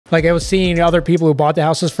Like I was seeing other people who bought the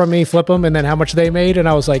houses from me flip them and then how much they made. And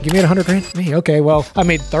I was like, you made 100 grand? Me? Okay, well, I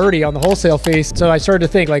made 30 on the wholesale fees. So I started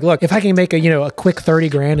to think like, look, if I can make a quick 30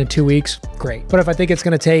 grand in 2 weeks, great. But if I think it's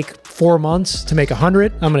going to take 4 months to make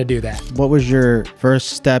 100, I'm going to do that. What was your first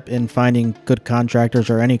step in finding good contractors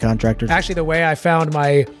or any contractors? Actually, the way I found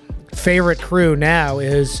my favorite crew now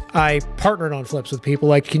is I partnered on flips with people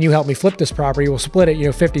like, can you help me flip this property? We'll split it,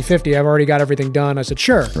 50-50. I've already got everything done. I said,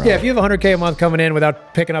 sure. Right. Yeah, if you have 100K a month coming in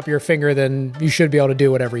without picking up your finger, then you should be able to do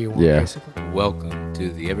whatever you want, basically. Welcome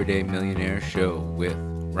to the Everyday Millionaire Show with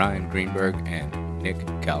Ryan Greenberg and Nick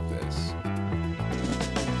Kalpis.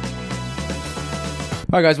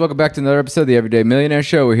 All right, guys, welcome back to another episode of the Everyday Millionaire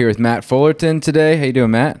Show. We're here with Matt Fullerton today. How you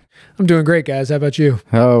doing, Matt? I'm doing great, guys. How about you?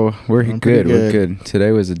 Oh, we're good. We're good.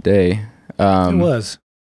 Today was a day. It was.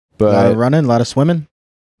 But a lot of running, a lot of swimming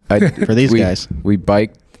for these guys. We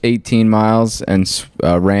biked 18 miles and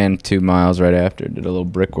ran 2 miles right after. Did a little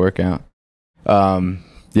brick workout. Yeah,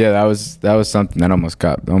 that was something that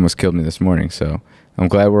almost killed me this morning. So I'm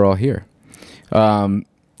glad we're all here.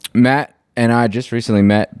 Matt and I just recently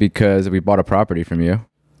met because we bought a property from you.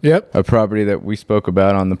 Yep. A property that we spoke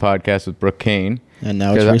about on the podcast with Brooke Kane. And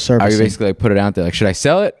now it's resurfacing. I basically put it out there, like, should I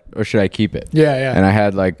sell it or should I keep it? Yeah. And I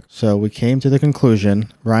had So we came to the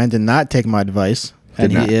conclusion, Ryan did not take my advice,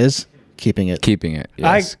 and he is keeping it. Keeping it,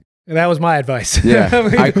 yes. That was my advice. Yeah.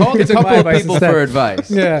 I called a couple of people for advice.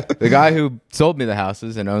 Yeah. The guy who sold me the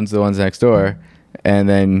houses and owns the ones next door, and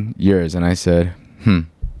then yours. And I said,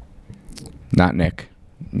 not Nick.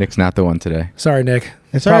 Nick's not the one today. Sorry, Nick.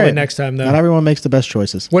 It's probably all right. next time, though. Not everyone makes the best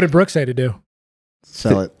choices. What did Brooke say to do?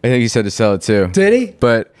 Sell it. I think he said to sell it too. Did he?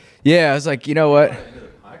 But yeah, I was like, you know what?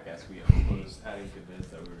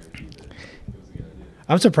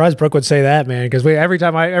 I'm surprised Brooke would say that, man, because every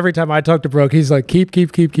time I talk to Brooke, he's like, keep.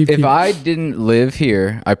 If I didn't live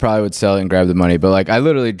here, I probably would sell it and grab the money. But I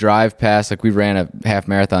literally drive past, we ran a half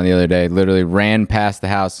marathon the other day, literally ran past the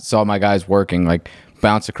house, saw my guys working,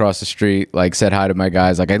 bounce across the street, said hi to my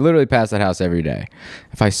guys. I literally pass that house every day.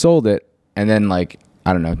 If I sold it and then I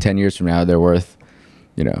don't know, 10 years from now, they're worth,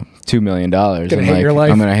 $2 million. Gonna hate your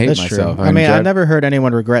life. I'm going to hate That's myself. True. I've never heard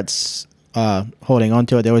anyone regrets holding on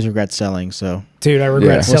to it. They always regret selling. So, dude, I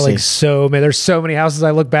regret selling so many. There's so many houses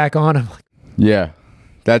I look back on. I'm like, yeah,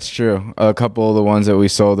 that's true. A couple of the ones that we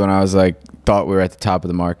sold when I was thought we were at the top of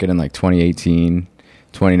the market in 2018,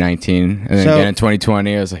 2019, and then again in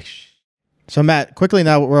 2020, I was like, shh. So Matt, quickly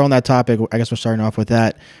now we're on that topic. I guess we're starting off with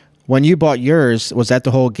that. When you bought yours, was that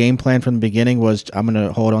the whole game plan from the beginning? Was I'm going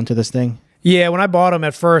to hold on to this thing? Yeah, when I bought them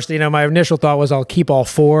at first, my initial thought was I'll keep all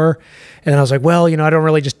 4. And then I was like, well, I don't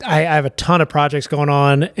really I have a ton of projects going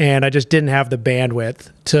on and I just didn't have the bandwidth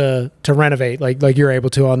to renovate like you're able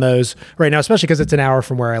to on those right now, especially because it's an hour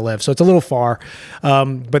from where I live. So it's a little far.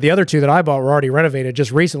 But the other 2 that I bought were already renovated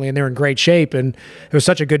just recently and they're in great shape. And it was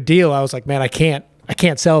such a good deal. I was like, man, I can't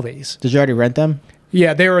sell these. Did you already rent them?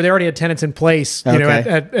 Yeah, they already had tenants in place,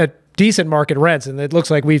 at decent market rents, and it looks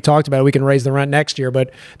like we've talked about it. We can raise the rent next year, but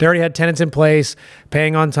they already had tenants in place,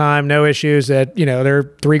 paying on time, no issues. That they're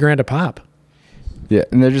 $3,000 a pop. Yeah,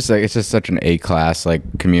 and they're just it's just such an A-class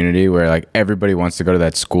community where everybody wants to go to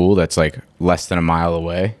that school that's less than a mile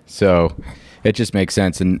away. So it just makes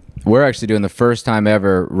sense. And we're actually doing the first time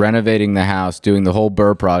ever renovating the house, doing the whole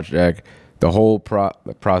BRRRR project, the whole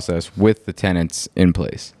process with the tenants in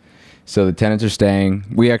place. So the tenants are staying.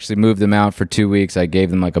 We actually moved them out for 2 weeks. I gave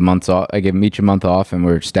them a month off. I gave them each a month off, and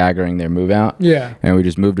we're staggering their move out. Yeah. And we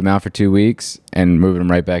just moved them out for 2 weeks and moving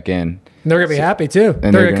them right back in. And they're going to be happy, too.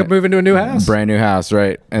 And they're going to move into a new house. Brand new house,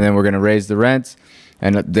 right. And then we're going to raise the rents.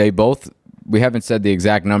 And they both, we haven't said the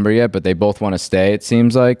exact number yet, but they both want to stay, it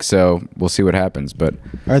seems like. So we'll see what happens. But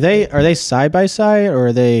Are they side by side, or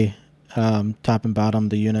are they top and bottom,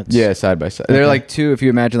 the units? Yeah, side by side. Okay. They're 2, if you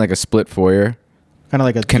imagine a split foyer. Kind of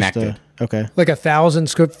like a connected. Okay. Like 1,000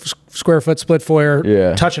 square foot split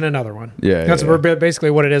foyer, touching another one. Yeah, that's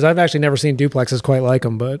basically what it is. I've actually never seen duplexes quite like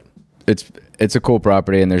them, but it's a cool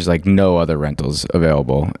property, and there's no other rentals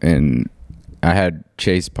available. And I had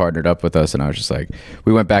Chase partnered up with us, and I was just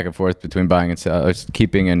we went back and forth between buying and selling,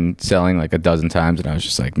 keeping and selling a dozen times, and I was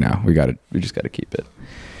just no, we just got to keep it.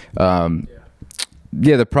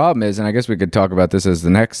 Yeah, the problem is, and I guess we could talk about this as the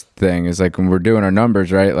next thing, is when we're doing our numbers,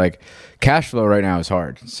 right? Cash flow right now is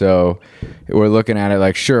hard. So we're looking at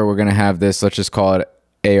it sure, we're going to have this, let's just call it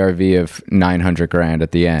ARV of 900 grand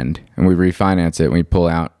at the end, and we refinance it and we pull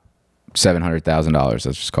out $700,000, let's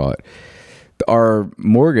just call it. Our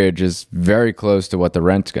mortgage is very close to what the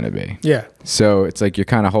rent's going to be. Yeah. So it's you're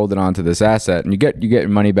kind of holding on to this asset, and you get your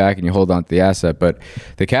money back and you hold on to the asset, but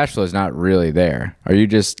the cash flow is not really there. Are you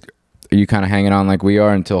just Are you kind of hanging on like we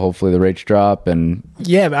are until hopefully the rates drop? And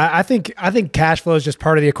yeah, I think cash flow is just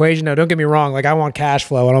part of the equation. Now, don't get me wrong. Like I want cash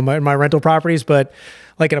flow on my rental properties, but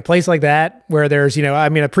like in a place like that where there's,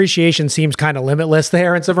 appreciation seems kind of limitless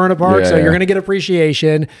there in Severna Park. So you're going to get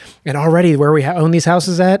appreciation. And already where we own these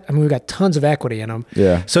houses at, we've got tons of equity in them.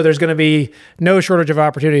 Yeah. So there's going to be no shortage of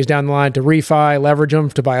opportunities down the line to refi, leverage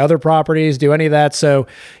them, to buy other properties, do any of that. So,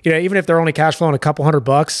 even if they're only cash flowing a couple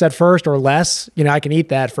 $100 at first or less, I can eat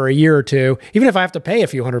that for a year or two. Even if I have to pay a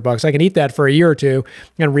few $100, I can eat that for a year or two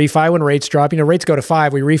and refi when rates drop. Rates go to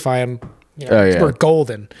 5, we refi them. We're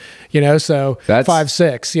golden, so that's 5,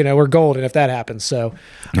 6, we're golden if that happens. So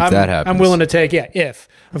I'm willing to take, if,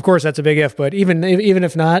 of course that's a big if, but even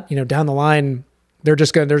if not, down the line, they're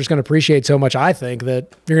just going to appreciate so much. I think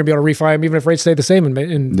that you're going to be able to refi them even if rates stay the same and be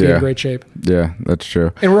in great shape. Yeah, that's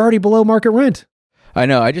true. And we're already below market rent. I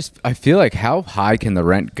know. I feel like how high can the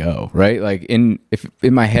rent go, right? Like in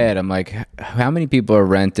my head, I'm like, how many people are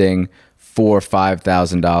renting $4,000 or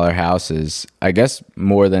 $5,000 houses? I guess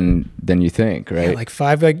more than you think, right? Yeah, like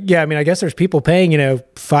 5. I guess there's people paying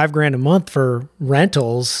 $5,000 a month for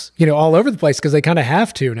rentals, all over the place because they kind of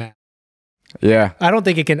have to now. Yeah, I don't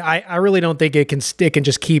think it can. I really don't think it can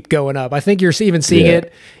just keep going up. I think you're even seeing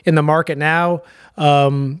it in the market now,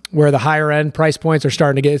 where the higher end price points are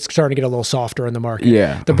starting to get a little softer in the market.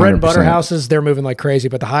 Yeah, the bread and butter houses, they're moving like crazy,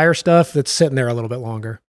 but the higher stuff, that's sitting there a little bit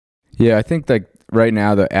longer. Yeah, I think like right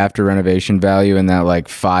now the after renovation value in that like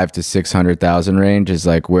 500,000 to 600,000 range is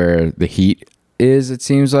like where the heat is, it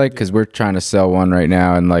seems like, because we're trying to sell one right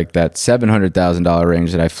now in like that $700,000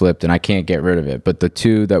 range that I flipped and I can't get rid of it. But the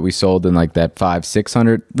two that we sold in like that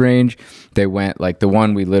 500-600 range, they went like the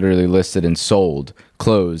one we literally listed and sold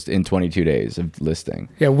closed in 22 days of listing.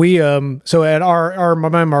 Yeah, we so at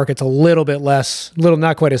my market's a little bit less,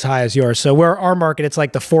 not quite as high as yours. So where our market, it's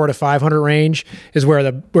like the 400 to 500 range is where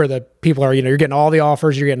the people are. You're getting all the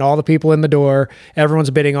offers, you're getting all the people in the door, everyone's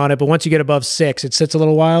bidding on it. But once you get above 6, it sits a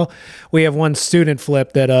little while. We have one student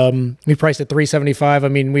flip that we priced at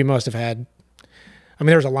 $375. We must have had.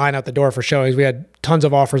 There was a line out the door for showings. We had tons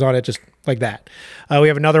of offers on it, just like that. We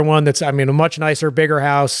have another one that's, a much nicer, bigger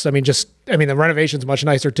house. The renovation's much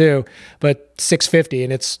nicer too, but $650,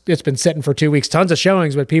 and it's been sitting for 2 weeks. Tons of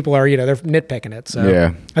showings, but people are, they're nitpicking it. So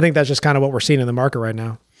yeah. I think that's just kind of what we're seeing in the market right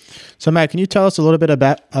now. So Matt, can you tell us a little bit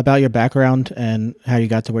about your background and how you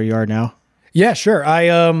got to where you are now? Yeah, sure. I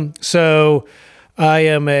am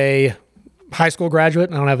a high school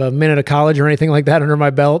graduate. I don't have a minute of college or anything like that under my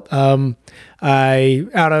belt. I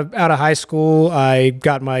out of high school, I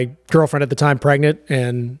got my girlfriend at the time pregnant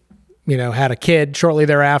and had a kid shortly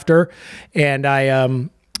thereafter, and I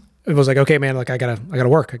was like, okay, man, like I gotta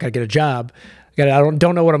work. I gotta get a job. I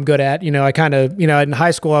don't know what I'm good at. I kind of in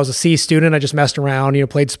high school I was a C student. I just messed around,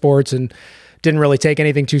 played sports and didn't really take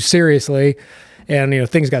anything too seriously, and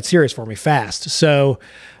things got serious for me fast. So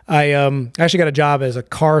I actually got a job as a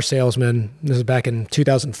car salesman. This is back in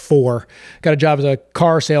 2004. Got a job as a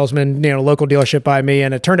car salesman, local dealership by me.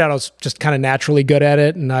 And it turned out I was just kind of naturally good at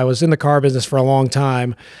it. And I was in the car business for a long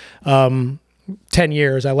time. 10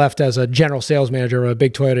 years. I left as a general sales manager of a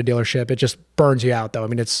big Toyota dealership. It just burns you out though.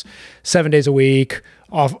 It's 7 days a week,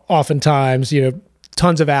 oftentimes,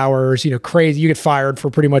 tons of hours, crazy. You get fired for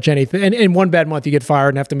pretty much anything. And in one bad month, you get fired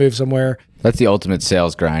and have to move somewhere. That's the ultimate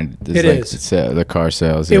sales grind. It is. It's the car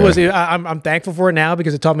sales. It was. I'm thankful for it now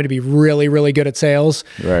because it taught me to be really, really good at sales.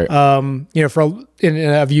 Right. And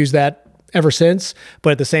I've used that ever since.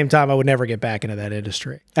 But at the same time, I would never get back into that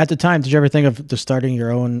industry. At the time, did you ever think of starting your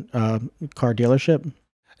own car dealership?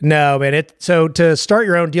 No, man. So to start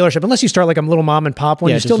your own dealership, unless you start like a little mom and pop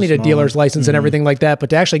one, you still need a dealer's license and everything like that. But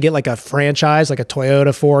to actually get like a franchise, like a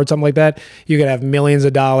Toyota, Ford, something like that, you could have millions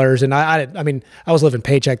of dollars. And I was living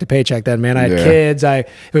paycheck to paycheck then, man. I had kids. It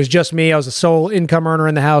was just me. I was the sole income earner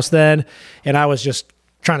in the house then, and I was just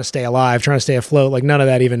trying to stay alive, trying to stay afloat. Like none of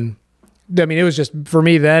that even. It was just for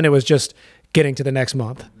me then. It was just getting to the next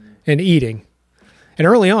month and eating. And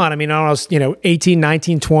early on, when I was, 18,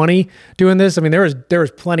 19, 20 doing this, there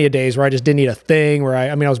was plenty of days where I just didn't eat a thing, where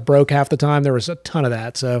I was broke half the time. There was a ton of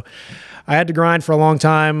that. So I had to grind for a long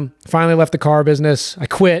time. Finally left the car business. I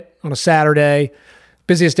quit on a Saturday,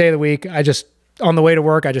 busiest day of the week. On the way to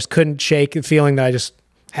work, I just couldn't shake the feeling that I just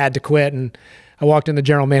had to quit. And I walked in the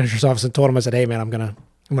general manager's office and told him, I said, hey man, I'm going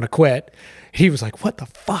to quit. He was like, what the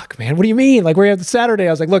fuck, man? What do you mean? Like, we're at the Saturday.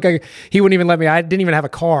 I was like, look, he wouldn't even let me. I didn't even have a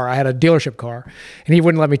car. I had a dealership car, and he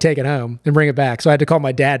wouldn't let me take it home and bring it back. So I had to call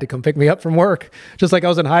my dad to come pick me up from work, just like I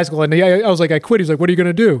was in high school. And I was like, I quit. He's like, what are you going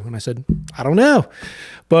to do? And I said, I don't know.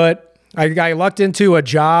 But I lucked into a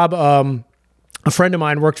job a friend of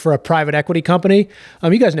mine worked for a private equity company.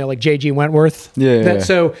 You guys know like JG Wentworth. Yeah.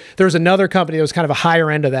 So there was another company that was kind of a higher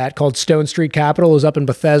end of that called Stone Street Capital. It was up in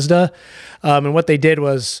Bethesda. And what they did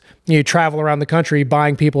was you travel around the country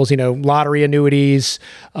buying people's, lottery annuities,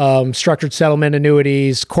 structured settlement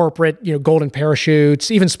annuities, corporate, golden parachutes,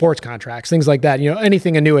 even sports contracts, things like that,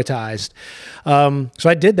 anything annuitized. So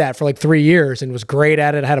I did that for like 3 years and was great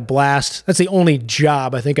at it. I had a blast. That's the only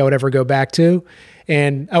job I think I would ever go back to.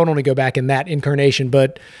 And I would only go back in that incarnation,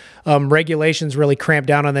 but regulations really cramped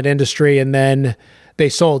down on that industry. And then they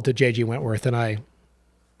sold to JG Wentworth, and I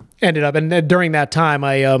ended up, and during that time,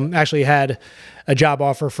 I actually had a job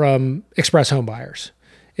offer from Express Home Buyers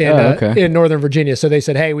in Northern Virginia. So they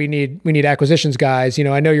said, hey, we need acquisitions guys.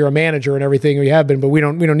 I know you're a manager and everything, we have been, but we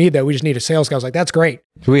don't need that. We just need a sales guy. I was like, that's great.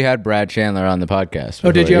 We had Brad Chandler on the podcast before.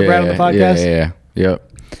 Oh, did you have Brad on the podcast? Yeah.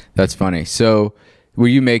 Yep. That's funny. So were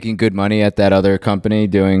you making good money at that other company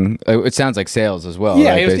doing, it sounds like sales as well?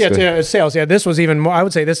 Yeah, right, it was sales. Yeah, this was even more, I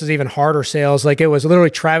would say this is even harder sales. Like it was literally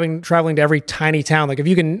traveling to every tiny town. Like if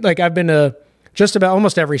you can, like I've been to just about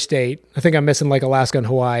almost every state. I think I'm missing like Alaska and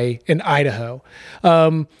Hawaii and Idaho.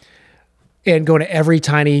 And going to every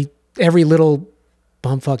little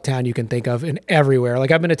bumfuck town you can think of and everywhere.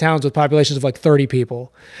 Like I've been to towns with populations of like 30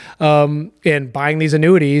 people and buying these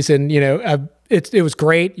annuities, and it was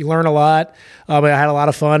great. You learn a lot. I had a lot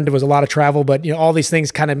of fun. There was a lot of travel, but all these things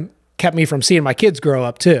kind of kept me from seeing my kids grow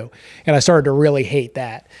up too. And I started to really hate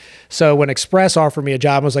that. So when Express offered me a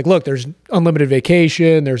job, I was like, look, there's unlimited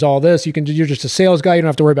vacation. There's all this. You're just a sales guy. You don't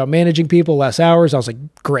have to worry about managing people, less hours. I was like,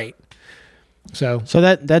 great. So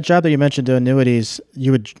that job that you mentioned, the annuities,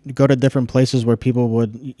 you would go to different places where people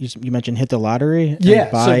would, you mentioned hit the lottery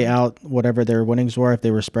and buy out whatever their winnings were. If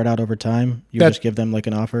they were spread out over time, you just give them like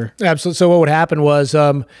an offer. Absolutely. So what would happen was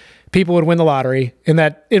people would win the lottery, and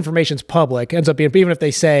that information's public. Ends up being, even if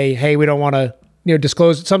they say, hey, we don't want to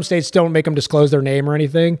disclose, some states don't make them disclose their name or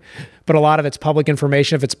anything, but a lot of it's public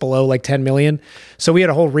information if it's below like 10 million. So we had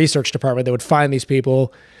a whole research department that would find these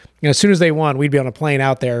people. As soon as they won, we'd be on a plane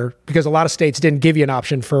out there, because a lot of states didn't give you an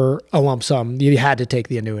option for a lump sum. You had to take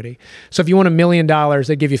the annuity. So if you won $1 million,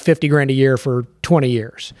 they'd give you 50 grand a year for 20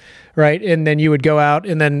 years, right? And then you would go out,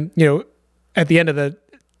 and then, at the end of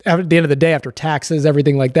the day, after taxes,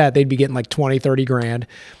 everything like that, they'd be getting like 20, 30 grand.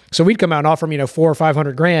 So we'd come out and offer them, 400 or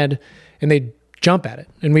 500 grand, and they'd jump at it,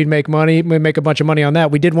 and we'd make money. We'd make a bunch of money on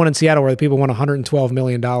that. We did one in Seattle where the people won $112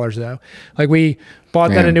 million though. Like we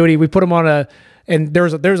bought that annuity, we put them on and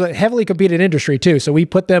there's a heavily competed industry too. So we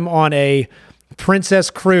put them on a princess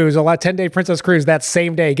cruise, 10-day princess cruise that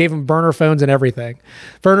same day, gave them burner phones and everything.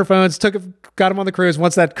 Burner phones, got them on the cruise.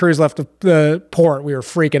 Once that cruise left the port, we were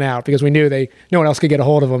freaking out because we knew no one else could get a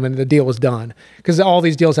hold of them, and the deal was done. Because all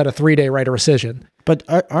these deals had a 3-day right of rescission. But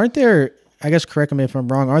aren't there, I guess, correct me if I'm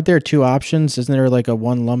wrong, aren't there two options? Isn't there like a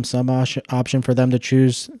one lump sum option for them to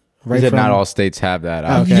choose? Right. Not all states have that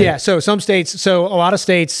option? Okay. Yeah. So a lot of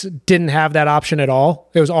states didn't have that option at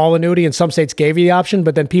all. It was all annuity, and some states gave you the option,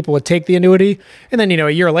 but then people would take the annuity, and then, a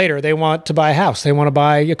year later they want to buy a house, they want to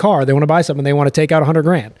buy a car, they want to buy something, they want to take out 100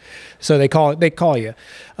 grand. So they call you.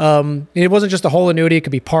 It wasn't just a whole annuity. It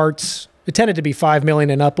could be parts. It tended to be 5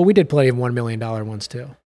 million and up, but we did plenty of $1 million ones too.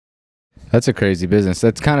 That's a crazy business.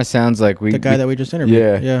 That kind of sounds like the guy that we just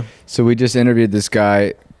interviewed. Yeah. So we just interviewed this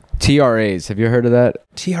guy. TRAs. Have you heard of that?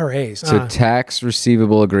 TRAs. So tax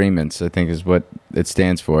receivable agreements, I think, is what it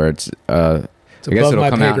stands for. It's I guess it'll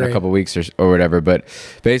come out in a couple weeks or whatever. But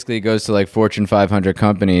basically, it goes to like Fortune 500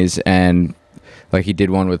 companies, and like he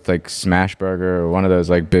did one with like Smashburger or one of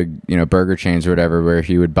those like big burger chains or whatever, where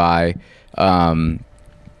he would buy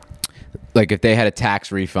like if they had a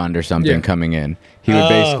tax refund or something coming in, he would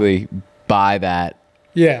basically buy that.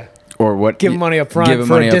 Yeah. Or what? Give money up front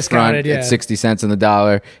for a discounted, at 60 cents on the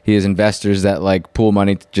dollar. He has investors that like pool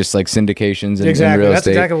money, just like syndications in real estate. That's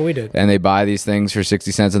exactly what we did. And they buy these things for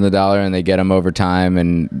 60 cents on the dollar, and they get them over time.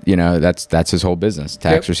 And that's his whole business,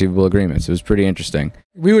 tax receivable agreements. It was pretty interesting.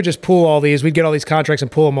 We would just pool all these. We'd get all these contracts and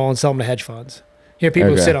pool them all and sell them to hedge funds. People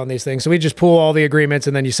who sit on these things. So we just pool all the agreements,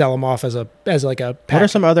 and then you sell them off as like a pack. What are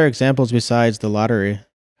some other examples besides the lottery?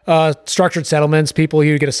 Structured settlements, people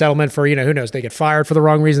who get a settlement for, who knows, they get fired for the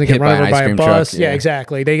wrong reason, they get run over by a bus. Yeah,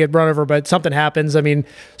 exactly. They get run over, but something happens. I mean,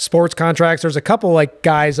 sports contracts, there's a couple like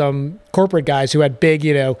guys, corporate guys who had big,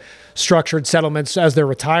 structured settlements as their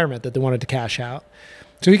retirement that they wanted to cash out.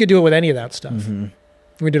 So we could do it with any of that stuff. Mm-hmm.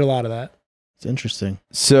 We did a lot of that. It's interesting.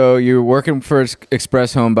 So you're working for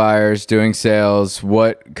Express Home Buyers, doing sales.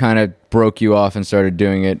 What kind of broke you off and started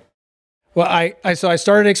doing it? Well, so I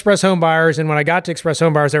started Express Home Buyers, and when I got to Express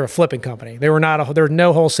Home Buyers, they were a flipping company. They were not there was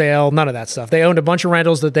no wholesale, none of that stuff. They owned a bunch of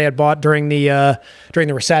rentals that they had bought during the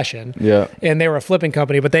recession. Yeah. And they were a flipping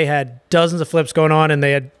company, but they had dozens of flips going on, and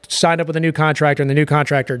they had signed up with a new contractor, and the new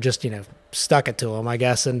contractor just, stuck it to them, I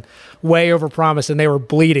guess, and way overpromised, and they were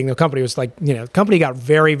bleeding. The company was like, the company got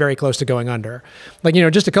very, very close to going under. Like,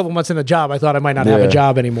 just a couple months in the job, I thought I might not have a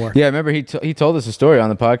job anymore. Yeah, I remember he told us a story on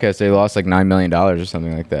the podcast. They lost like $9 million or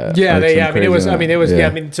something like that. Yeah,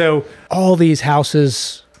 so all these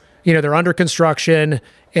houses, they're under construction,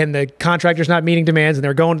 and the contractor's not meeting demands, and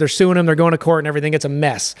they're suing them, they're going to court, and everything. It's a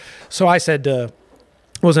mess. So I said to,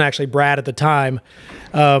 it wasn't actually Brad at the time.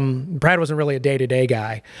 Brad wasn't really a day-to-day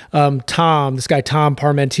guy. Tom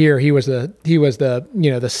Parmentier, he was the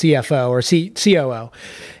the CFO or COO.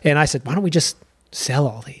 And I said, why don't we just sell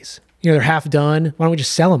all these? They're half done. Why don't we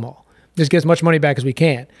just sell them all? Just get as much money back as we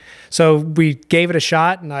can. So we gave it a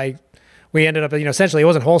shot, and we ended up, essentially it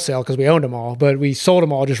wasn't wholesale because we owned them all, but we sold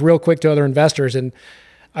them all just real quick to other investors. And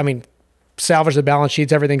salvage the balance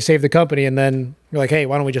sheets, everything, save the company. And then we're like, hey,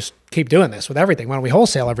 why don't we just keep doing this with everything? Why don't we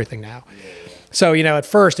wholesale everything now? So, at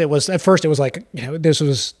first it was like, this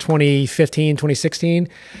was 2015, 2016.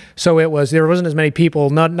 So there wasn't as many people,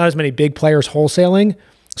 not as many big players wholesaling.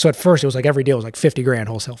 So at first it was like every deal was like 50 grand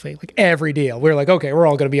wholesale fee, like every deal. We were like, okay, we're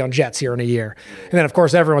all going to be on jets here in a year. And then of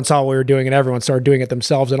course everyone saw what we were doing, and everyone started doing it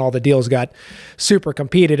themselves, and all the deals got super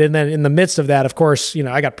competed. And then in the midst of that, of course,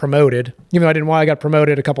 I got promoted. Even though I didn't want, I got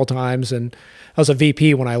promoted a couple of times, and I was a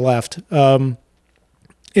VP when I left. They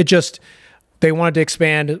wanted to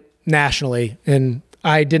expand nationally, and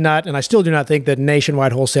I did not, and I still do not think that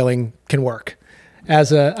nationwide wholesaling can work. I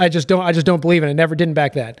just don't believe in it. Never didn't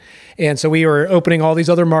back then. And so we were opening all these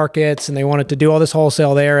other markets, and they wanted to do all this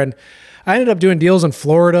wholesale there. And I ended up doing deals in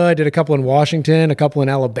Florida. I did a couple in Washington, a couple in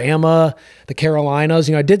Alabama, the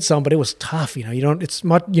Carolinas. I did some, but it was tough. You don't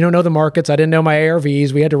know the markets. I didn't know my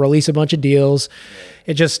ARVs. We had to release a bunch of deals.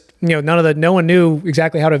 It just, no one knew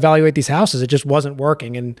exactly how to evaluate these houses. It just wasn't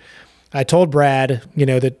working. And I told Brad,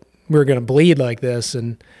 that we were going to bleed like this.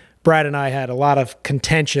 And Brad and I had a lot of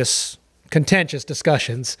contentious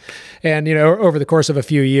discussions, and over the course of a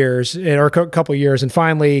few years or a couple of years, and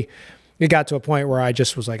finally it got to a point where I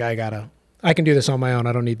just was like, I can do this on my own.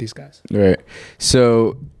 I don't need these guys. Right.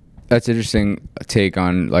 So that's an interesting take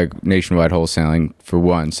on like nationwide wholesaling for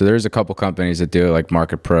one. So there's a couple companies that do it, like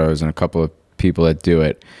Market Pros, and a couple of people that do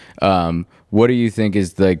it. What do you think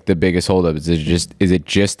is like the biggest holdup? Is it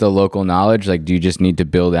just the local knowledge? Like, do you just need to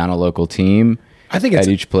build down a local team? I think at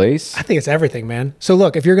each place. I think it's everything, man. So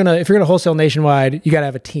look, if you're gonna wholesale nationwide, you got to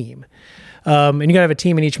have a team, and you got to have a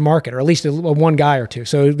team in each market, or at least one guy or two.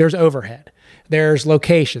 So there's overhead, there's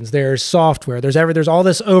locations, there's software, there's all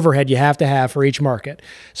this overhead you have to have for each market.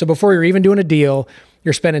 So before you're even doing a deal,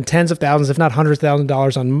 you're spending tens of thousands, if not hundreds of thousands of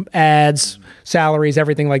dollars on ads, salaries,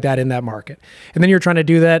 everything like that in that market. And then you're trying to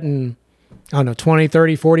do that in, I don't know, 20,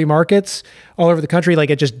 30, 40 markets all over the country. Like,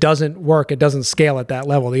 it just doesn't work. It doesn't scale at that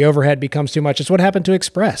level. The overhead becomes too much. It's what happened to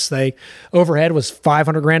Express. Overhead was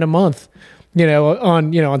 $500 grand a month,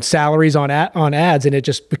 on salaries, on ads. And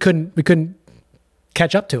we couldn't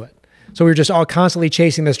catch up to it. So we were just all constantly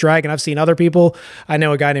chasing this dragon. I've seen other people. I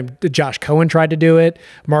know a guy named Josh Cohen tried to do it.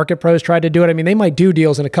 Market Pros tried to do it. I mean, they might do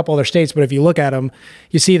deals in a couple other states, but if you look at them,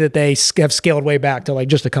 you see that they have scaled way back to like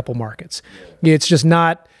just a couple markets. It's just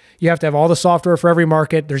not. You have to have all the software for every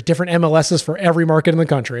market. There's different MLSs for every market in the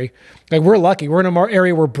country. Like, we're lucky. We're in an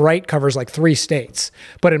area where Bright covers like 3 states.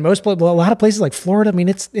 But in a lot of places like Florida, I mean,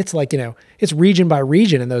 it's like, it's region by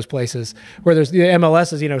region in those places where there's the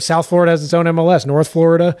MLSs, South Florida has its own MLS, North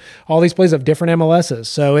Florida, all these places have different MLSs.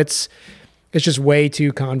 So it's just way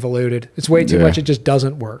too convoluted. It's way too much. It just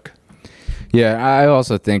doesn't work. Yeah. I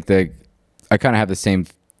also think that I kind of have the same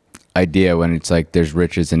idea when it's like there's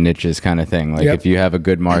riches and niches kind of thing. Like, if you have a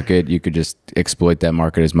good market, you could just exploit that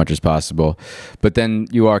market as much as possible. But then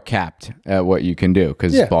you are capped at what you can do,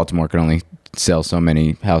 because Baltimore can only sell so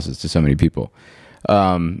many houses to so many people.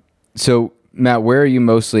 So Matt, where are you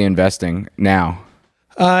mostly investing now?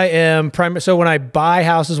 I am so when I buy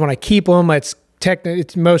houses, when I keep them, it's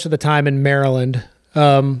most of the time in Maryland.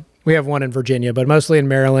 We have one in Virginia, but mostly in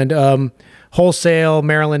Maryland. Wholesale,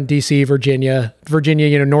 Maryland, DC, Virginia,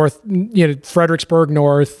 north, Fredericksburg,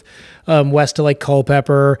 north, west to like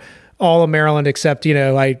Culpeper, all of Maryland, except,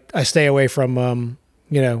 I stay away from,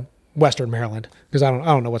 Western Maryland, because I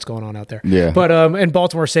don't know what's going on out there. Yeah. But in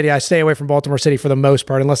Baltimore City, I stay away from Baltimore City for the most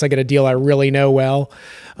part, unless I get a deal I really know well.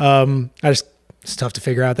 It's tough to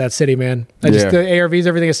figure out that city, man. The ARVs,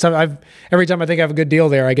 everything is tough. Every time I think I have a good deal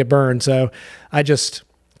there, I get burned. So I just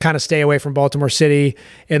kind of stay away from Baltimore City,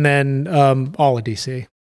 and then all of DC.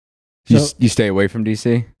 You stay away from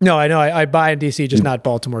DC? No, I know. I buy in DC, just not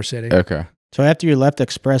Baltimore City. Okay. So after you left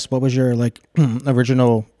Express, what was your like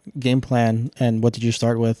original game plan, and what did you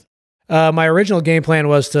start with? My original game plan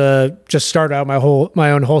was to just start out my own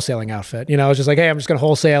wholesaling outfit. I was just like, hey, I'm just going to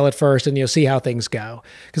wholesale it first and see how things go.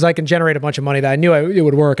 Because I can generate a bunch of money that I knew it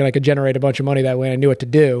would work, and I could generate a bunch of money that way. I knew what to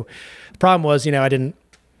do. The problem was, I didn't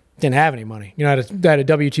have any money. I had a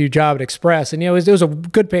W-2 job at Express, and it was a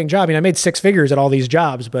good paying job. I made 6 figures at all these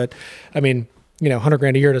jobs, but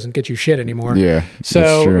 $100,000 a year doesn't get you shit anymore. Yeah.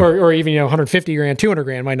 So, or even, $150,000,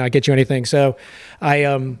 $200,000 might not get you anything. So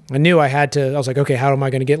I knew I was like, okay, how am I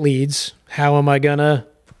going to get leads? How am I going to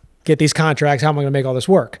get these contracts? How am I going to make all this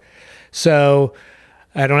work? So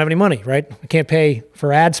I don't have any money, right? I can't pay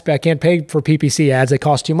for ads. I can't pay for PPC ads. They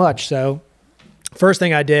cost too much. So first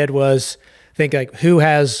thing I did was think like, who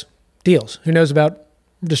has deals? Who knows about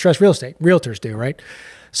distressed real estate? Realtors do, right?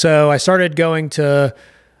 So I started going to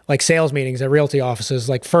like sales meetings at realty offices,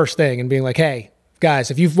 like first thing, and being like, hey,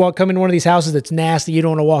 guys, if you've come into one of these houses that's nasty, you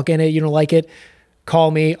don't want to walk in it, you don't like it,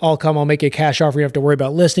 call me, I'll come, I'll make you a cash offer. You don't have to worry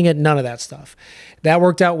about listing it, none of that stuff. That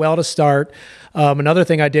worked out well to start. Another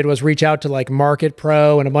thing I did was reach out to like Market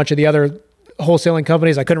Pro and a bunch of the other wholesaling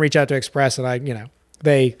companies. I couldn't reach out to Express, and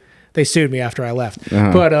they sued me after I left.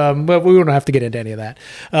 Uh-huh. But we don't have to get into any of that.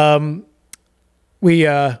 I'm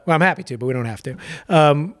happy to, but we don't have to.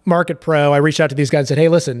 Market Pro, I reached out to these guys and said, hey,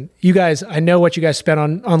 listen, you guys, I know what you guys spend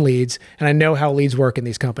on leads, and I know how leads work in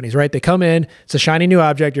these companies, right? They come in, it's a shiny new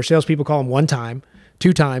object. Your salespeople call them 1 time,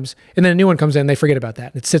 2 times, and then a new one comes in, they forget about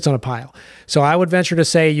that. It sits on a pile. So I would venture to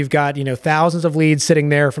say you've got, thousands of leads sitting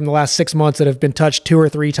there from the last 6 months that have been touched 2 or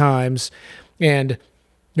 3 times, and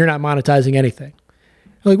you're not monetizing anything.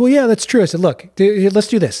 I'm like, well, yeah, that's true. I said, look, let's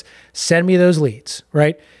do this. Send me those leads,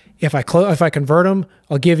 right? If I convert them,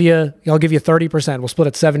 I'll give you 30%. We'll split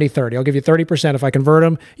it 70-30. I'll give you 30%. If I convert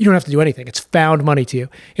them, you don't have to do anything. It's found money to you.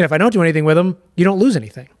 And if I don't do anything with them, you don't lose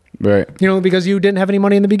anything. Right. Because you didn't have any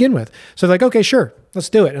money in the begin with. So they're like, okay, sure, let's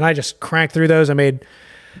do it. And I just cranked through those. I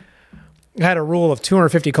had a rule of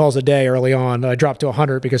 250 calls a day early on. I dropped to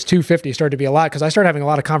 100 because 250 started to be a lot because I started having a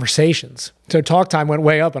lot of conversations. So talk time went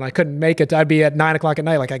way up, and I couldn't make it. I'd be at 9 o'clock at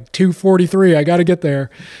night, like 2:43. I got to get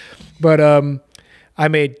there. But I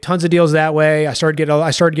made tons of deals that way. I started getting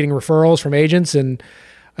referrals from agents, and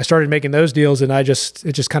I started making those deals, and it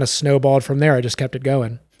just kind of snowballed from there. I just kept it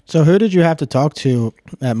going. So who did you have to talk to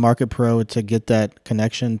at Market Pro to get that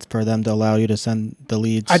connection for them to allow you to send the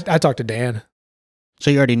leads? I talked to Dan. So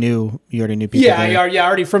you already knew people. Yeah,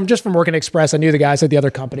 already from working Express, I knew the guys at the other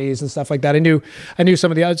companies and stuff like that. I knew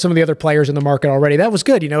some of the other players in the market already. That was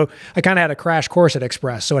good. I kind of had a crash course at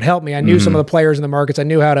Express, so it helped me. I knew some of the players in the markets. I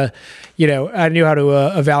knew how to,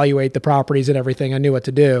 evaluate the properties and everything. I knew what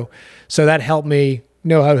to do, so that helped me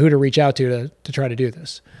know who to reach out to try to do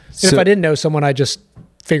this. And if I didn't know someone, I just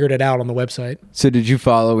figured it out on the website. So did you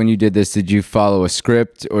follow, when you did this, did you follow a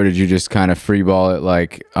script, or did you just kind of freeball it,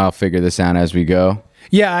 like, I'll figure this out as we go?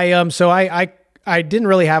 Yeah, I didn't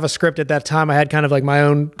really have a script at that time. I had kind of like my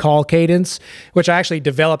own call cadence, which I actually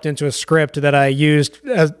developed into a script that I used.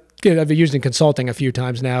 I've used in consulting a few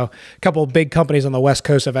times now. A couple of big companies on the West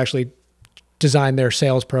Coast have actually designed their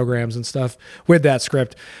sales programs and stuff with that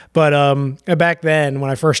script. But back then, when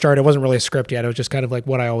I first started, it wasn't really a script yet. It was just kind of like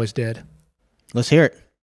what I always did. Let's hear it.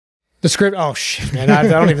 The script, oh shit, man! I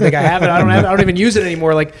don't even think I have it. I don't even use it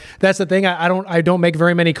anymore. Like, that's the thing. I don't make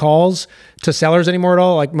very many calls to sellers anymore at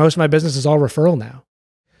all. Like, most of my business is all referral now.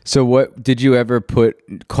 So what, did you ever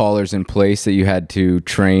put callers in place that you had to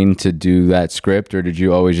train to do that script, or did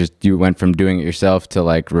you always you went from doing it yourself to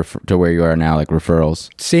like to where you are now, like referrals?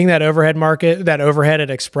 Seeing that overhead at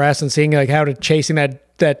Express, and seeing like how to chasing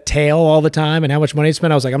that tail all the time and how much money to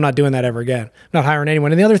spend, I was like, I'm not doing that ever again. I'm not hiring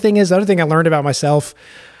anyone. And the other thing I learned about myself,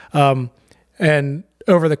 and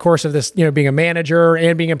over the course of this, being a manager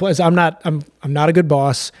and being employee, I'm not a good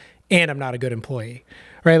boss, and I'm not a good employee,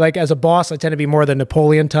 right? Like, as a boss, I tend to be more the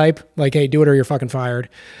Napoleon type, like, hey, do it or you're fucking fired.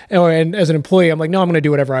 And as an employee, I'm like, no, I'm going to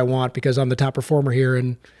do whatever I want because I'm the top performer here.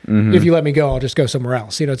 And if you let me go, I'll just go somewhere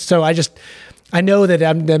else. So I know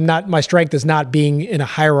that my strength is not being in a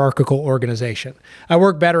hierarchical organization. I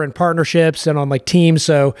work better in partnerships and on like teams.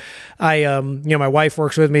 So my wife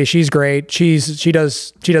works with me. She's great. She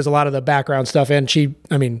does a lot of the background stuff, and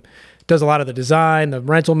does a lot of the design, the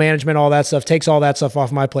rental management, all that stuff, takes all that stuff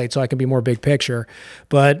off my plate so I can be more big picture.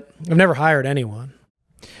 But I've never hired anyone.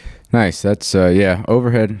 Nice. That's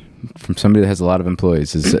overhead from somebody that has a lot of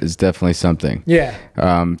employees is definitely something. Yeah.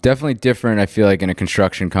 Definitely different. I feel like in a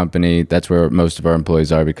construction company, that's where most of our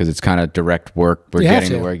employees are, because it's kind of direct work. We're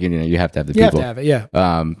getting the work. You have to have the people. You have to have it.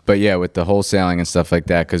 Yeah. But yeah, with the wholesaling and stuff like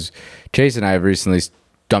that, because Chase and I have recently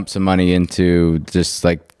dumped some money into just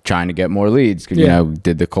like trying to get more leads. You know,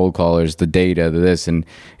 did the cold callers, the data, this, and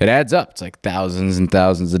it adds up. It's like thousands and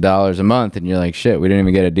thousands of dollars a month. And you're like, shit, we didn't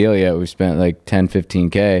even get a deal yet. We spent like 10,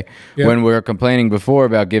 15K. When we were complaining before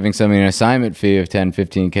about giving somebody an assignment fee of 10,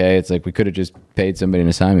 15K, it's like we could have just paid somebody an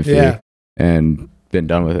assignment fee and been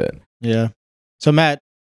done with it. Yeah. So Matt,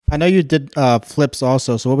 I know you did flips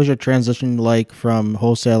also. So what was your transition like from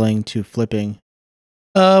wholesaling to flipping?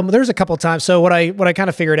 There's a couple of times. So what I kind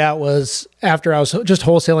of figured out was after I was just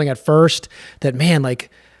wholesaling at first that, man,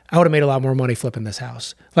 like I would have made a lot more money flipping this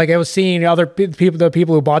house. Like I was seeing other people, the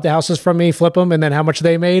people who bought the houses from me, flip them and then how much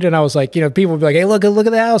they made. And I was like, you know, people would be like, hey, look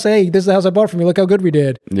at the house. Hey, this is the house I bought from you. Look how good we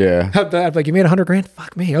did. Yeah. I'd be like, you made 100 grand?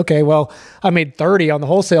 Fuck me. Okay. Well, I made 30 on the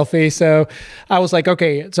wholesale fee. So I was like,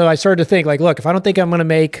 okay. So I started to think like, look, if I don't think I'm going to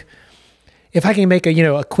make, if I can make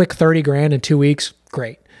a quick 30 grand in 2 weeks,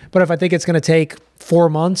 great. But if I think it's going to take 4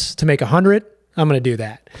 months to make 100, I'm going to do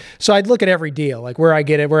that. So I'd look at every deal, like where I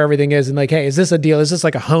get it, where everything is, and like, hey, is this a deal? Is this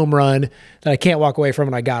like a home run that I can't walk away from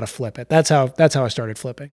and I got to flip it? That's how I started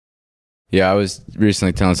flipping. Yeah, I was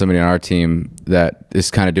recently telling somebody on our team that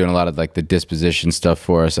is kind of doing a lot of like the disposition stuff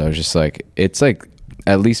for us. I was just like, it's like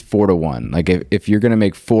at least 4 to 1. Like if you're going to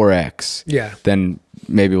make 4X, then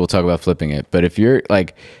maybe we'll talk about flipping it. But if you're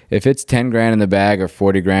like, if it's 10 grand in the bag or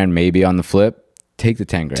 40 grand maybe on the flip, take the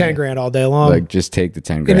 10 grand. 10 grand all day long. Like just take the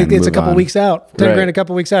 10 grand. And it's a couple weeks out. 10 right. grand a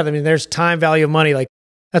couple weeks out. I mean, there's time value of money. Like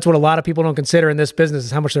that's what a lot of people don't consider in this business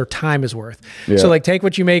is how much their time is worth. Yeah. So like take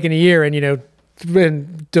what you make in a year and,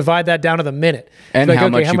 and divide that down to the minute. And like, how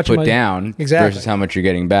much you put money? down versus how much you're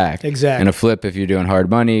getting back. Exactly. In a flip, if you're doing hard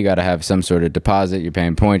money, you got to have some sort of deposit. You're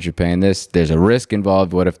paying points, you're paying this. There's a risk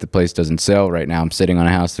involved. What if the place doesn't sell right now? I'm sitting on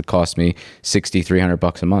a house that cost me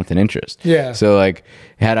 $6,300 a month in interest. Yeah. So like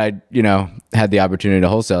had I, had the opportunity to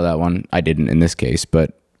wholesale that one, I didn't in this case,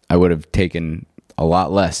 but I would have taken a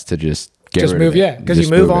lot less to just get rid move, of it. yeah. Because you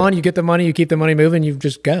move on, you get the money, you keep the money moving, you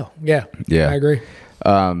just go. Yeah. Yeah. I agree.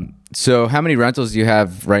 So how many rentals do you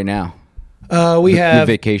have right now? We have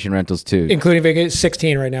the vacation rentals too, including vacation.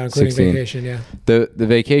 16 right now, including 16. Vacation. Yeah. The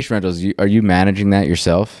vacation rentals. Are you managing that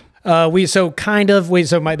yourself? My wife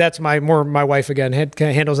again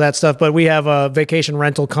handles that stuff, but we have a vacation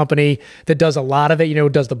rental company that does a lot of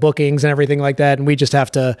it, does the bookings and everything like that. And we just have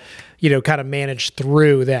to, kind of manage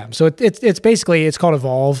through them. So it's basically, it's called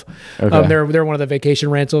Evolve. Okay. They're one of the vacation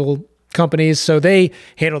rental companies. So they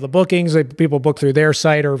handle the bookings. People book through their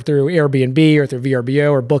site or through Airbnb or through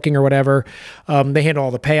VRBO or Booking or whatever. They handle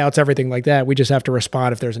all the payouts, everything like that. We just have to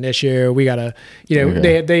respond if there's an issue. We gotta, we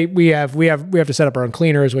have to set up our own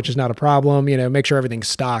cleaners, which is not a problem. Make sure everything's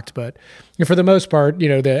stocked. But for the most part,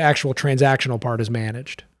 the actual transactional part is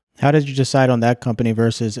managed. How did you decide on that company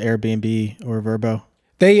versus Airbnb or Vrbo?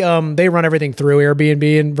 They run everything through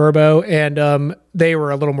Airbnb and Vrbo, and they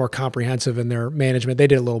were a little more comprehensive in their management. They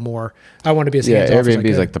did a little more. I want to be as hands off. Airbnb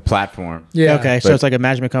is like the platform. Yeah. Okay. So it's like a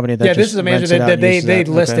management company that this is a management that they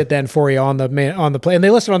list it then for you on the plan, and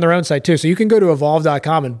they list it on their own site too. So you can go to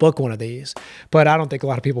evolve.com and book one of these. But I don't think a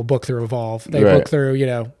lot of people book through Evolve. They book through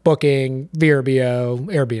Booking, VRBO,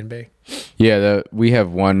 Airbnb. Yeah, we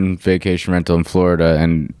have one vacation rental in Florida,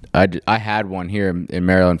 and I had one here in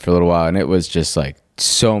Maryland for a little while, and it was just like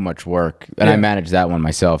so much work. And I managed that one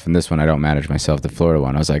myself, and this one I don't manage myself, the Florida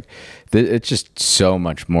one. I was like, it's just so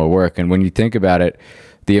much more work. And when you think about it,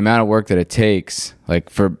 the amount of work that it takes, like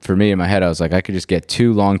for me in my head, I was like, I could just get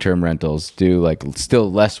 2 long-term rentals, do like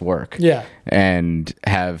still less work, and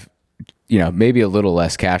have maybe a little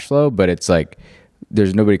less cash flow, but it's like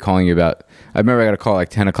there's nobody calling you about. I remember I got a call like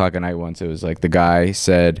 10 o'clock at night once. It was like the guy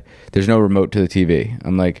said, there's no remote to the TV.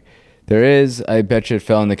 I'm like, there is. I bet you it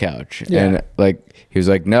fell on the couch. Yeah. And like he was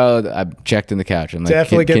like, no, I checked in the couch. I'm like,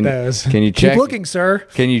 definitely get those. Can you check? Keep looking, sir.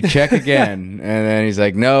 Can you check again? And then he's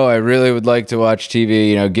like, no, I really would like to watch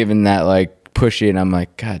TV, given that like pushy. And I'm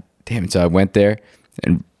like, God damn it. So I went there,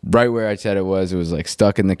 and right where I said it was like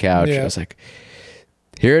stuck in the couch. I was like,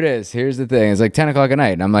 here it is. Here's the thing. It's like 10 o'clock at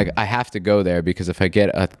night. And I'm like, I have to go there because if I get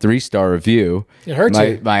a 3-star review, it hurts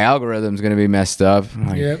my algorithm's going to be messed up. I'm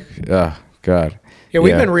like, oh, God. Yeah,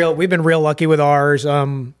 we've been real lucky with ours.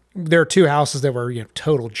 There are 2 houses that were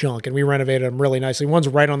total junk, and we renovated them really nicely. One's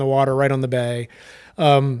right on the water, right on the bay.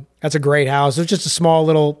 That's a great house. It's just a small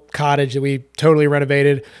little cottage that we totally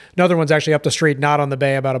renovated. Another one's actually up the street, not on the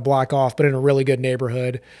bay, about a block off, but in a really good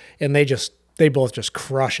neighborhood. And they both just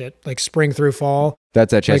crush it, like spring through fall.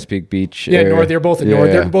 That's at Chesapeake Beach. Yeah, area. North. They're both in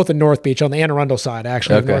North. They're both in North Beach on the Anne Arundel side,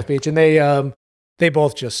 actually, of North Beach, and they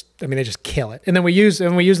both just, they just kill it. And then we use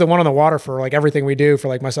the one on the water for like everything we do for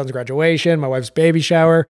like my son's graduation, my wife's baby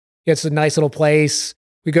shower. It's a nice little place.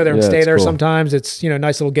 We go there and stay there sometimes. It's,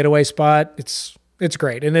 nice little getaway spot. It's It's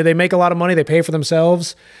great. And they make a lot of money. They pay for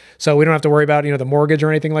themselves. So we don't have to worry about, the mortgage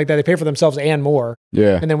or anything like that. They pay for themselves and more.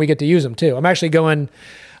 Yeah. And then we get to use them too.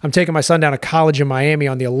 I'm taking my son down to college in Miami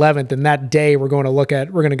on the 11th. And that day we're going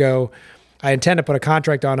to go, I intend to put a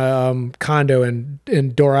contract on a condo in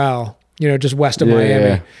Doral, just west of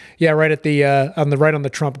Miami. Yeah. Right at the, on the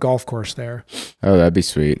Trump golf course there. Oh, that'd be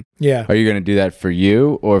sweet. Yeah. Are you going to do that for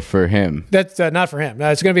you or for him? That's not for him.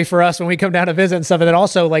 It's going to be for us when we come down to visit and stuff. And then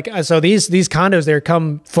also so these condos, they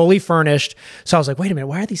come fully furnished. So I was like, wait a minute,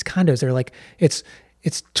 why are these condos? They're like, it's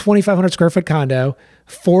 2,500 square foot condo,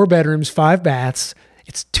 4 bedrooms, 5 baths.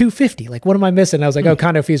 It's $250. Like, what am I missing? And I was like, oh,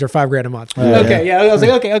 condo fees are $5,000 a month. Okay. I was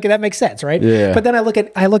like, okay, that makes sense. Right. Yeah. But then I look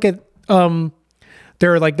at,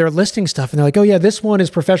 they're listing stuff and they're like, oh yeah, this one is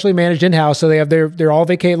professionally managed in-house. So they're all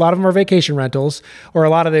a lot of them are vacation rentals, or a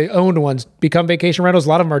lot of the owned ones become vacation rentals. A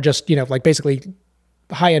lot of them are just, like basically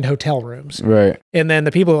high-end hotel rooms. Right. And then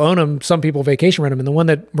the people who own them, some people vacation rent them. And the one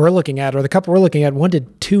that we're looking at, or the couple we're looking at, one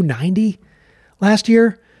did $290 last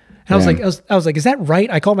year. And I was like, is that right?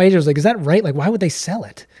 I called my agent. I was like, is that right? Like, why would they sell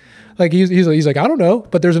it? Like he's like, I don't know,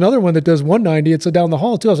 but there's another one that does $190. It's down the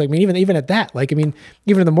hall too. I was like, I mean, even at that, like, I mean,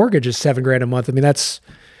 even the mortgage is $7,000 a month. I mean, that's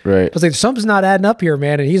right. I was like, something's not adding up here,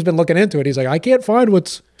 man. And he's been looking into it. He's like, I can't find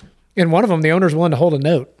what's in one of them. The owner's willing to hold a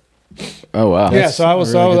note. Oh wow. Yeah. So I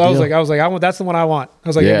was like, that's the one I want. I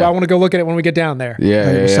was like, I want to go look at it when we get down there.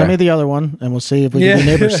 Yeah. Send me the other one and we'll see if we can be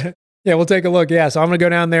neighbors. Yeah. We'll take a look. Yeah. So I'm going to go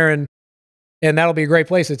down there and that'll be a great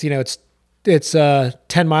place. It's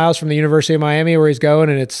 10 miles from the University of Miami where he's going,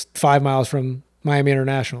 and it's 5 miles from Miami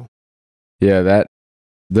International. Yeah,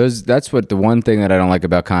 that's what the one thing that I don't like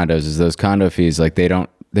about condos is those condo fees. Like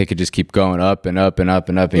they could just keep going up and up and up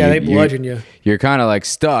and up. And they bludgeon you. You're kind of like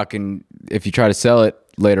stuck. And if you try to sell it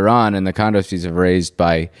later on and the condo fees have raised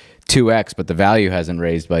by 2x, but the value hasn't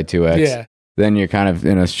raised by 2x, then you're kind of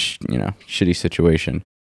in a shitty situation.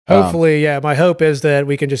 Hopefully, my hope is that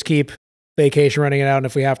we can just keep vacation renting it out, and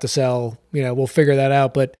if we have to sell, we'll figure that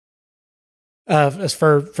out. But as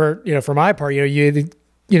for my part,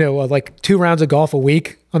 like 2 rounds of golf a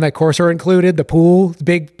week on that course are included. The pool,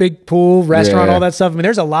 big pool, restaurant, all that stuff. I mean,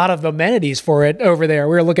 there's a lot of amenities for it over there.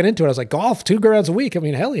 We were looking into it. I was like, golf 2 rounds a week. I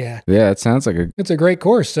mean, hell yeah. Yeah, it sounds like it's a great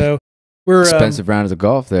course. So we're expensive rounds of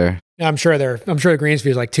golf there. I'm sure the greens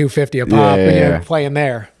fee is like $250 a pop when you're playing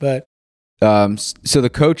there, but. So the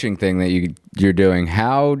coaching thing that you're doing,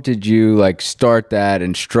 how did you like start that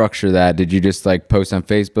and structure that? Did you just like post on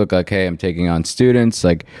Facebook like, hey, I'm taking on students?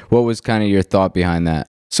 Like, what was kind of your thought behind that?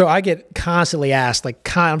 So I get constantly asked,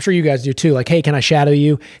 like, I'm sure you guys do too, like, hey, can I shadow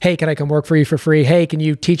you? Hey, can I come work for you for free? Hey, can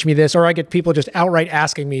you teach me this? Or I get people just outright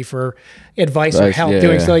asking me for advice or help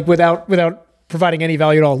doing so, like without providing any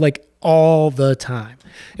value at all, like all the time.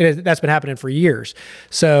 That's been happening for years.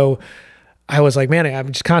 So I was like, man,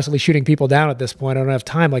 I'm just constantly shooting people down at this point. I don't have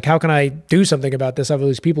time. Like, how can I do something about this? I have all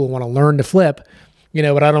these people who want to learn to flip,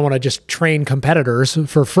 but I don't want to just train competitors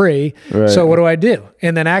for free. Right. So what do I do?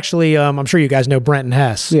 And then actually, I'm sure you guys know Brenton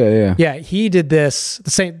Hess. Yeah. He did the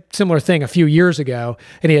similar thing a few years ago,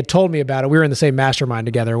 and he had told me about it. We were in the same mastermind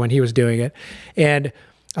together when he was doing it. And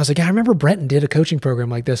I was like, yeah, I remember Brenton did a coaching program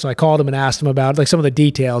like this. So I called him and asked him about like some of the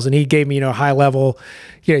details, and he gave me, high level.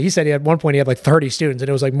 He said at one point he had like 30 students, and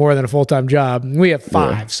it was like more than a full-time job. We have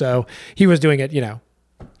 5, yeah. So he was doing it,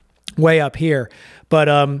 way up here.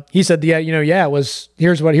 But he said, it was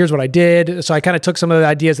here's what I did. So I kind of took some of the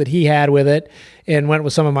ideas that he had with it and went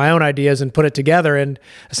with some of my own ideas and put it together. And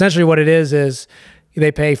essentially, what it is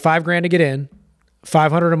they pay $5,000 to get in,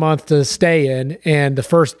 $500 a month to stay in, and the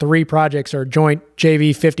first 3 projects are joint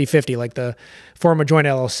JV 50-50, like the form a joint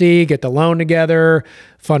LLC, get the loan together,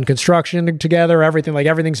 fund construction together,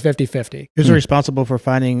 everything's 50-50. Who's responsible for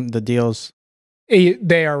finding the deals?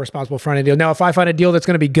 They are responsible for finding a deal. Now, if I find a deal that's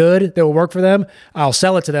going to be good, that will work for them, I'll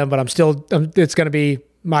sell it to them, but it's going to be,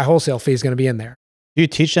 my wholesale fee is going to be in there. Do you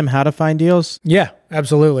teach them how to find deals? Yeah,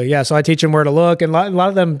 absolutely. Yeah. So I teach them where to look, and a lot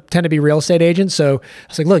of them tend to be real estate agents. So I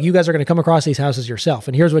was like, look, you guys are going to come across these houses yourself.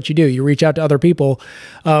 And here's what you do. You reach out to other people.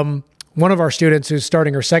 One of our students who's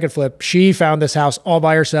starting her second flip, she found this house all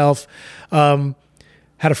by herself.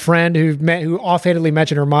 Had a friend who offhandedly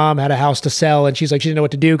mentioned her mom had a house to sell, and she's like, she didn't know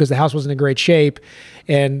what to do because the house wasn't in great shape.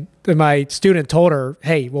 And my student told her,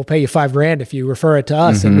 hey, we'll pay you $5,000 if you refer it to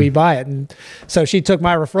us and we buy it. And so she took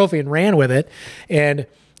my referral fee and ran with it. And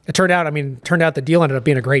it turned out the deal ended up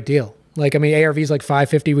being a great deal. Like, ARV is like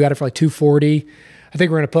 $550. We got it for like $240. I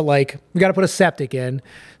think we're going to put we got to put a septic in.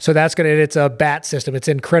 So it's a bat system. It's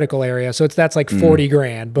in critical area. So that's like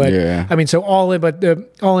 $40,000. But yeah. So all in, we're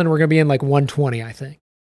going to be in like $120, I think.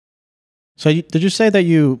 So did you say that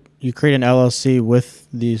you create an LLC with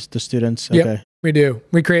the students? Yep. Okay. We do.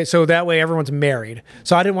 We create, so that way everyone's married.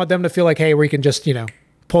 So I didn't want them to feel like, hey, we can just,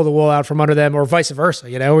 pull the wool out from under them, or vice versa,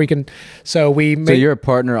 we can, so you're a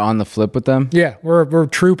partner on the flip with them? Yeah, we're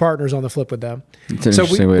true partners on the flip with them. It's an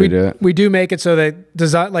interesting way to do it. We do make it so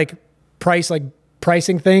that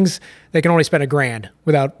pricing things, they can only spend $1,000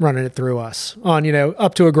 without running it through us on,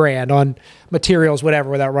 up to $1,000 on materials, whatever,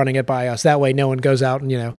 without running it by us. That way no one goes out and,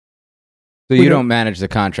 So you don't manage the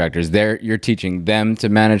contractors. You're teaching them to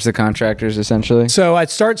manage the contractors, essentially? So on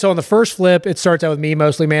the first flip, it starts out with me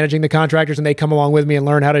mostly managing the contractors, and they come along with me and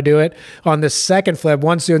learn how to do it. On the second flip,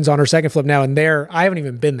 one student's on her second flip now, and I haven't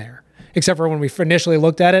even been there. Except for when we initially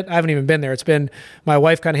looked at it, I haven't even been there. It's been, my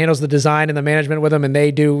wife kind of handles the design and the management with them, and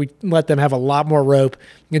we let them have a lot more rope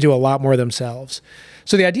and do a lot more themselves.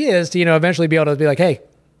 So the idea is to, eventually be able to be like, hey,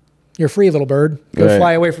 you're free, little bird. Go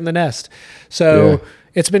fly away from the nest. So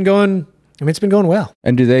it's been going well.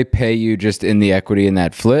 And do they pay you just in the equity in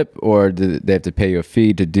that flip, or do they have to pay you a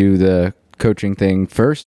fee to do the coaching thing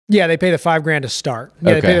first? Yeah, they pay the $5,000 to start.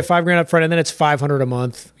 Yeah, They pay the $5,000 up front, and then it's $500 a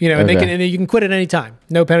month. And you can quit at any time.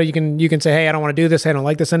 No penalty. You can say, hey, I don't want to do this. I don't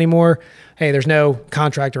like this anymore. Hey, there's no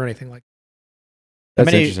contract or anything like that.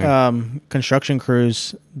 How many construction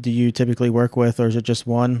crews do you typically work with, or is it just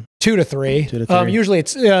one? 2 to 3. Usually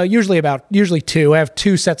it's usually 2. I have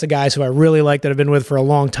 2 sets of guys who I really like that I've been with for a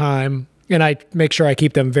long time, and I make sure I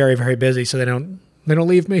keep them very, very busy so they don't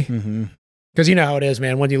leave me. Mm-hmm. Because you know how it is,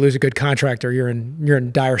 man. When you lose a good contractor, you're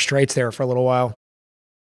in dire straits there for a little while.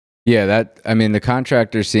 Yeah, the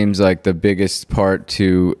contractor seems like the biggest part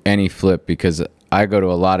to any flip, because I go to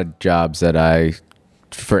a lot of jobs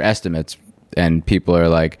for estimates, and people are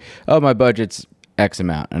like, oh, my budget's X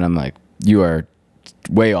amount. And I'm like, you are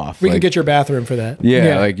way off. We can get your bathroom for that.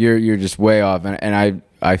 Yeah, like you're just way off. And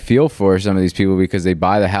I feel for some of these people, because they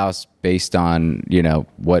buy the house based on,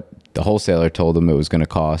 what the wholesaler told them it was going to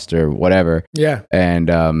cost or whatever. Yeah. And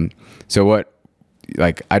I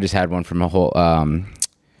just had one from a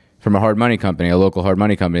hard money company, a local hard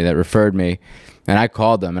money company that referred me, and I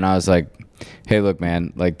called them and I was like, hey, look,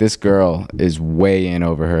 man, like this girl is way in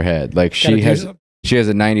over her head. Like she has a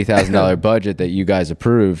 $90,000 budget that you guys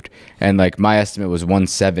approved, and like my estimate was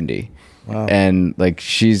 $170,000. Wow. And like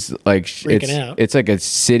she's like, it's like a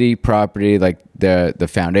city property, like the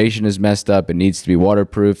foundation is messed up, it needs to be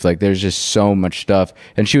waterproof, like there's just so much stuff.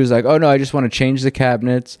 And she was like, oh no, I just want to change the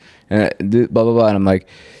cabinets and blah blah blah. And I'm like,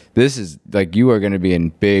 this is like, you are going to be in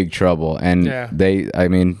big trouble. And they're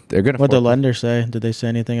going to. What'd the lender say? Did they say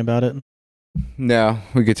anything about it? No,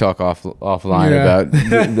 we could talk offline about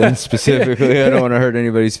them specifically. I don't want to hurt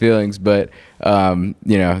anybody's feelings, but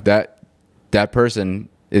that person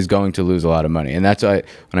is going to lose a lot of money. And that's why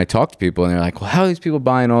when I talk to people and they're like, well, how are these people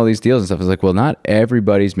buying all these deals and stuff? I was like, well, not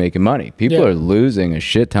everybody's making money. People are losing a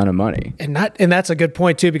shit ton of money. And that's a good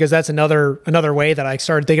point too, because that's another way that I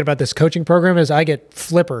started thinking about this coaching program is I get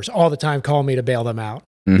flippers all the time calling me to bail them out.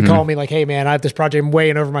 Mm-hmm. They call me like, hey man, I have this project way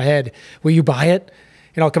in over my head. Will you buy it?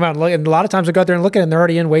 And I'll come out and look. And a lot of times I go out there and look at it and they're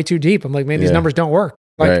already in way too deep. I'm like, man, these numbers don't work.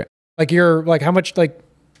 Like you're like, how much, like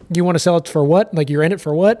you want to sell it for what? Like you're in it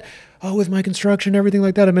for what? Oh, with my construction, everything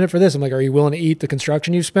like that, I'm in it for this. I'm like, are you willing to eat the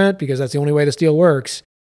construction you've spent? Because that's the only way this deal works.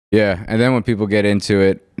 Yeah. And then when people get into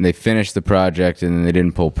it and they finish the project and then they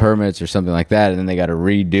didn't pull permits or something like that, and then they got to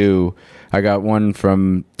redo. I got one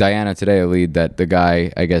from Diana today, a lead, that the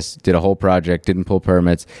guy, I guess, did a whole project, didn't pull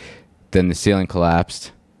permits. Then the ceiling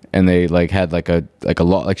collapsed and they like had like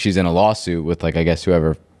she's in a lawsuit with like, I guess,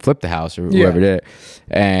 whoever flipped the house or whoever did it.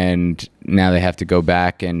 And now they have to go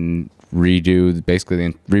back and rebuild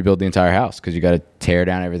the entire house, because you got to tear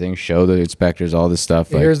down everything, show the inspectors all this stuff.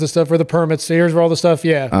 Here's the stuff for the permits. Here's where all the stuff.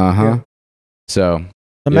 So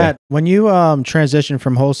Matt, when you transition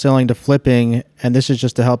from wholesaling to flipping, and this is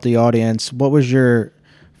just to help the audience, what was your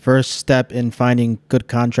first step in finding good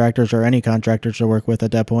contractors or any contractors to work with at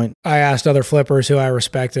that point? I asked other flippers who I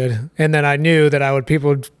respected, and then I knew that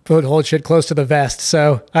people would hold shit close to the vest.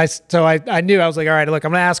 So I knew, I was like, all right, look,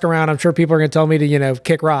 I'm going to ask around. I'm sure people are going to tell me to,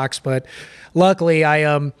 kick rocks. But luckily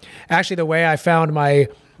actually the way I found my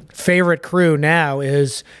favorite crew now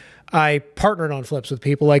is I partnered on flips with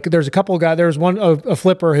people. Like there's a couple of guys, there was a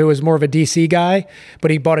flipper who was more of a DC guy,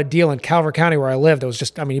 but he bought a deal in Calvert County where I lived. It was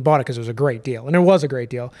just, he bought it because it was a great deal. And it was a great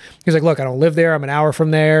deal. He's like, look, I don't live there. I'm an hour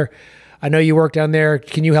from there. I know you work down there.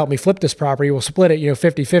 Can you help me flip this property? We'll split it,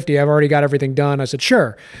 50-50. I've already got everything done. I said,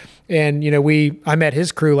 sure. And, I met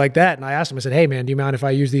his crew like that. And I asked him, I said, hey man, do you mind if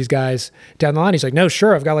I use these guys down the line? He's like, no,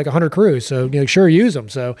 sure. I've got like 100 crews. So, sure, use them.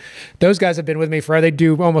 So those guys have been with me forever. They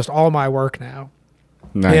do almost all my work now.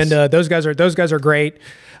 Nice. And those guys are great.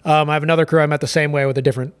 I have another crew I met the same way with a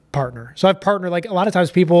different partner. So I've partnered, like a lot of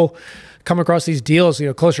times people come across these deals,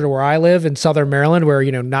 closer to where I live in Southern Maryland, where,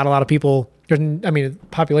 not a lot of people, the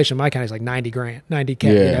population in my county is like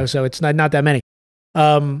 90K, so it's not that many.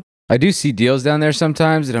 I do see deals down there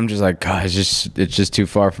sometimes, and I'm just like, God, it's just too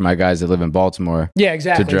far for my guys that live in Baltimore. Yeah,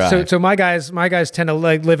 exactly. To drive. So my guys tend to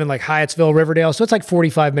live in like Hyattsville, Riverdale, so it's like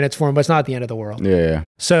 45 minutes for them, but it's not the end of the world. Yeah.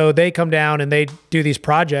 So they come down and they do these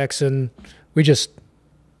projects, and we just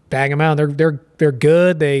bang them out. They're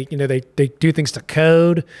good. They do things to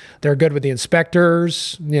code. They're good with the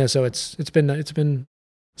inspectors. So it's been.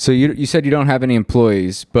 So you said you don't have any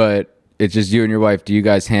employees, but it's just you and your wife. Do you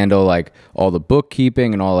guys handle like all the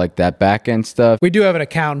bookkeeping and all like that back end stuff? We do have an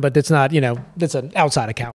accountant, but it's not, it's an outside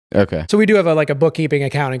account. Okay. So we do have a bookkeeping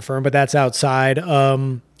accounting firm, but that's outside.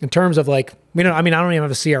 In terms of like, I don't even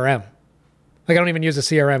have a CRM. Like I don't even use a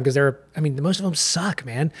CRM because most of them suck,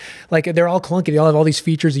 man. Like they're all clunky. They all have all these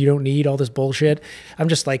features that you don't need, all this bullshit. I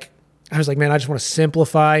was like, man, I just want to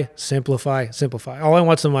simplify. All I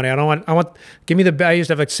want is the money. Give me I used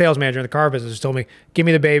to have a sales manager in the car business who told me, give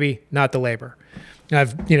me the baby, not the labor. And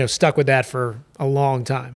I've, stuck with that for a long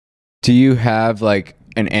time. Do you have like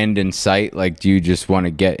an end in sight? Like, do you just want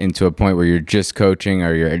to get into a point where you're just coaching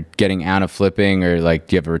or you're getting out of flipping, or like,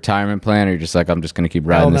 do you have a retirement plan, or you're just like, I'm just going to keep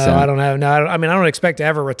riding this out? I don't expect to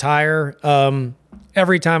ever retire.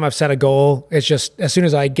 Every time I've set a goal, it's just, as soon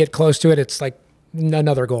as I get close to it, it's like,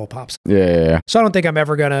 another goal pops. Yeah. So I don't think I'm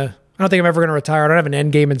ever gonna retire. I don't have an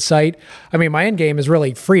end game in sight. My end game is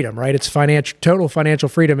really freedom, right? It's total financial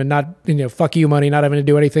freedom, and not, fuck you money, not having to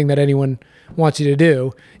do anything that anyone wants you to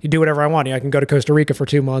do. You do whatever I want. I can go to Costa Rica for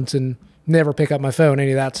 2 months and never pick up my phone,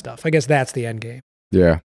 any of that stuff. I guess that's the end game.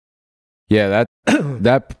 Yeah.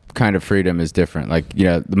 That kind of freedom is different. Like,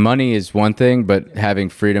 the money is one thing, but having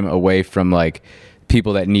freedom away from like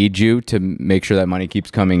people that need you to make sure that money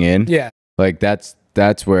keeps coming in. Yeah. Like that's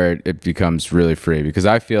where it becomes really free, because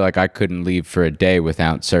I feel like I couldn't leave for a day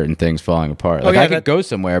without certain things falling apart. Like I could go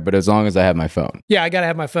somewhere, but as long as I have my phone. Yeah, I gotta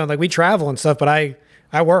have my phone. Like we travel and stuff, but I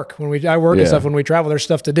work and stuff when we travel. There's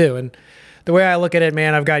stuff to do, and the way I look at it,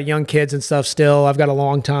 man, I've got young kids and stuff still. I've got a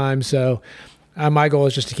long time, so my goal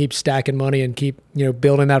is just to keep stacking money and keep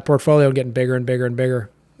building that portfolio and getting bigger and bigger and bigger.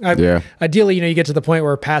 Ideally, you get to the point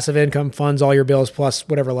where passive income funds all your bills plus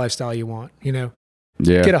whatever lifestyle you want.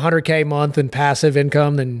 Yeah. Get $100K a month in passive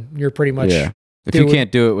income, then you're pretty much. Yeah. If you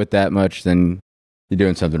can't do it with that much, then you're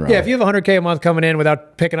doing something wrong. Yeah. If you have $100K a month coming in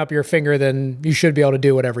without picking up your finger, then you should be able to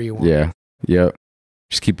do whatever you want. Yeah. Yep.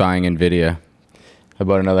 Just keep buying NVIDIA. I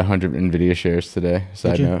bought another 100 NVIDIA shares today.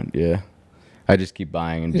 Side note. Yeah. I just keep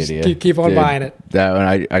buying NVIDIA. Just keep on buying it. That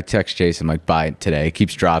one, I text Jason, I'm like, buy it today. It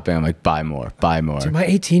keeps dropping. I'm like, buy more. Dude, my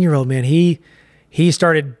 18-year-old, man, he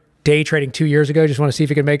started day trading 2 years ago. Just want to see if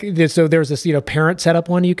he can make it. So there's this, parent setup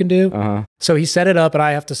one you can do. So he set it up, and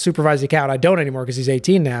I have to supervise the account. I don't anymore because he's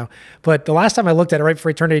 18 now. But the last time I looked at it, right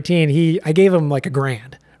before he turned 18, I gave him like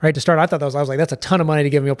 $1,000, right, to start. I was like, that's a ton of money to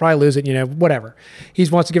give him. He'll probably lose it, whatever. He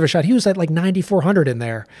wants to give it a shot. He was at like 9,400 in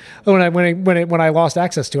there. When I lost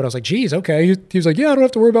access to it, I was like, geez, okay. He was like, yeah, I don't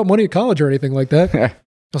have to worry about money at college or anything like that.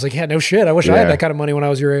 I was like, yeah, no shit. I wish I had that kind of money when I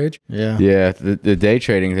was your age. Yeah. Yeah. The day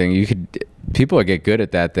trading thing, people get good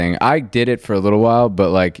at that thing. I did it for a little while,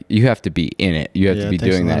 but like you have to be in it. You have to be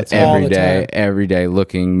doing that every day,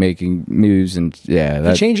 looking, making moves. And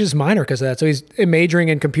he changed his minor because of that. So he's majoring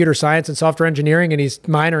in computer science and software engineering, and he's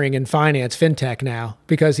minoring in finance, fintech now,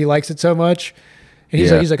 because he likes it so much. And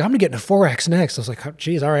he's like, I'm going to get into Forex next. I was like, oh,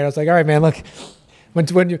 geez, all right. I was like, all right, man, look,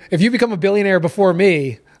 if you become a billionaire before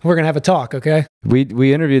me, we're going to have a talk, okay?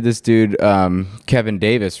 We interviewed this dude, Kevin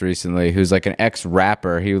Davis, recently, who's like an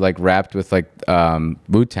ex-rapper. He like rapped with like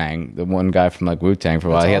Wu-Tang, the one guy from like Wu-Tang for a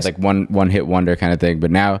while. That's awesome. He had like one hit wonder kind of thing. But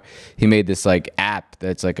now he made this like app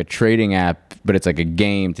that's like a trading app, but it's like a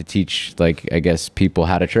game to teach like, I guess, people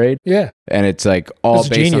how to trade. Yeah. And it's like all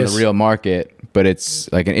based on the real market, but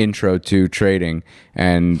it's like an intro to trading.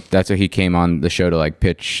 And that's why he came on the show to like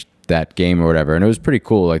pitch that game or whatever, and it was pretty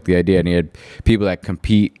cool, like the idea. And he had people that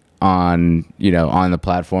compete on on the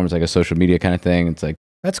platforms, like a social media kind of thing. It's like,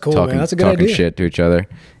 that's cool, man. That's a good idea. Talking shit to each other.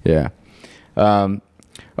 Yeah. All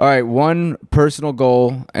right, one personal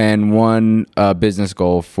goal and one business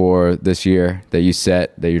goal for this year that you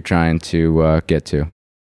set that you're trying to get to.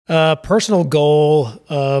 Personal goal,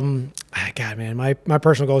 God, man, my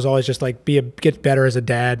personal goal is always just like get better as a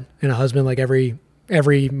dad and a husband, like every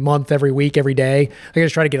month, every week, every day. I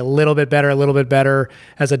just try to get a little bit better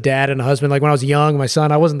as a dad and a husband. Like when I was young, my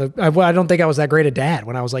son, I don't think I was that great a dad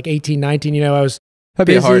when I was like 18, 19. I was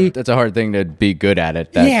That's a hard thing to be good at it.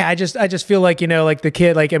 Yeah, I just feel like, like the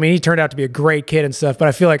kid, like, I mean, he turned out to be a great kid and stuff, but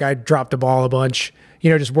I feel like I dropped the ball a bunch,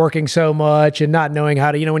 just working so much and not knowing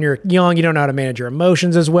how to, when you're young, you don't know how to manage your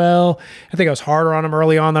emotions as well. I think I was harder on him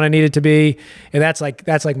early on than I needed to be. And that's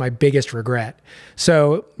like my biggest regret.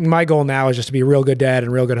 So my goal now is just to be a real good dad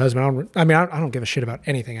and a real good husband. I don't give a shit about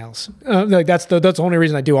anything else. Like that's the only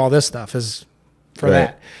reason I do all this stuff is for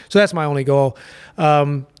that. So that's my only goal.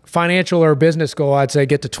 Financial or business goal, I'd say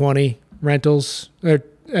get to 20 rentals.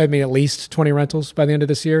 At least 20 rentals by the end of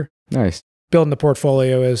this year. Nice. Building the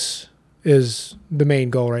portfolio is the main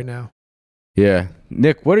goal right now. Yeah.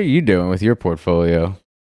 Nick, what are you doing with your portfolio?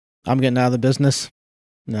 I'm getting out of the business.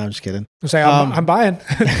 No, I'm just kidding. I'm buying.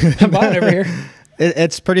 I'm buying over here.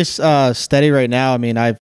 It's pretty steady right now. I mean,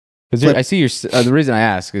 I see the reason I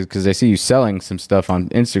ask is because I see you selling some stuff on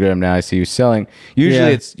Instagram now. I see you selling.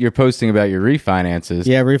 Usually you're posting about your refinances.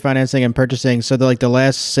 Yeah, refinancing and purchasing. So the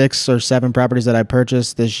last 6 or 7 properties that I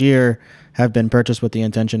purchased this year have been purchased with the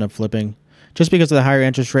intention of flipping. Just because of the higher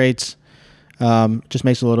interest rates, just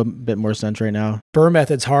makes a little bit more sense right now. BRRRR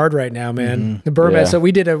method's hard right now, man. Mm-hmm. The BRRRR method. So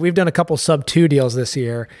we've done a couple sub 2 deals this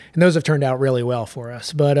year, and those have turned out really well for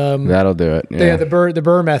us. But that'll do it. Yeah, the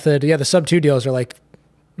BRRRR method. Yeah, the sub 2 deals are like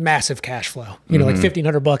massive cash flow, like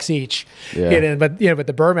 $1,500 each. Yeah. But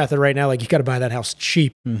the BRRRR method right now, like you got to buy that house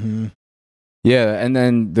cheap. Mm-hmm. Yeah, and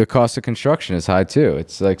then the cost of construction is high too.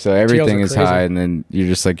 It's like, so everything is high, and then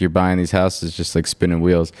you're buying these houses just like spinning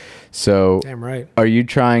wheels. So damn right. Are you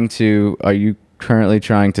currently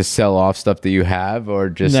trying to sell off stuff that you have, or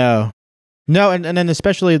just no, and then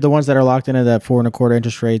especially the ones that are locked into that 4.25%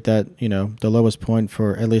 interest rate, that the lowest point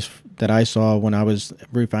for at least that I saw when I was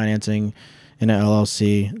refinancing in an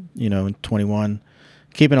LLC, in 21,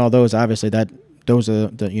 keeping all those, obviously those are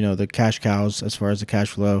the cash cows as far as the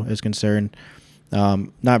cash flow is concerned.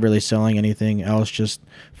 Not really selling anything else, just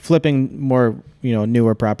flipping more,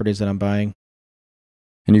 newer properties that I'm buying.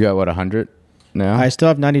 And you got what, 100 now? I still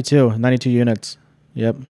have 92 units.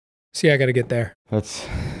 Yep. See, I got to get there. That's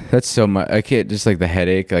so much. I can't, just like the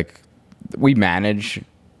headache, like we manage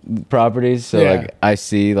properties, so like I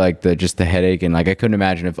see like the headache, and like I couldn't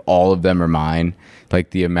imagine if all of them are mine, like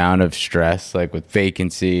the amount of stress, like with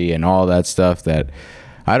vacancy and all that stuff, that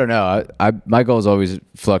I don't know. My goals always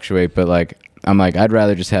fluctuate, but like I'm like, I'd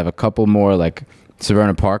rather just have a couple more like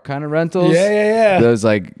Severna Park kind of rentals. Yeah. Those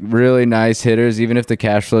like really nice hitters, even if the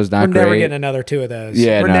cash flow is not great. We're never getting another 2 of those.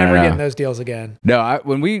 Yeah, we're never getting those deals again. No,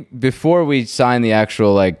 before we signed the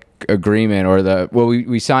actual like agreement, or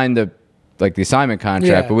we signed the assignment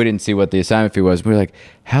contract, but we didn't see what the assignment fee was. We were like,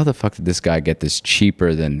 how the fuck did this guy get this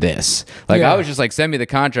cheaper than this? Like, I was just like, send me the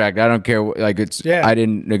contract. I don't care. Like, I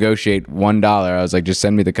didn't negotiate $1. I was like, just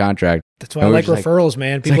send me the contract. That's why I like referrals,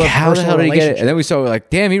 man. People like, have how the hell did he get it? And then we saw, we're like,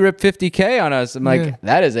 damn, he ripped $50K on us. I'm like,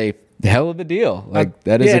 that is a hell of a deal. Like,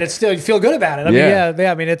 that is. Yeah, and it's still, you feel good about it. I mean,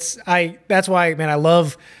 I mean, that's why,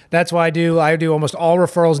 man, that's why I do almost all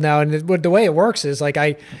referrals now. And the way it works is like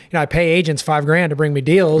I pay agents $5,000 to bring me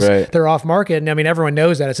deals. Right. They're off market. And I mean, everyone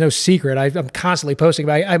knows that. It's no secret. I'm constantly posting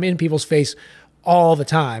about it. I'm in people's face all the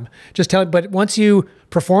time. But once you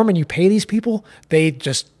perform and you pay these people, they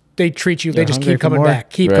treat you. They just keep coming back,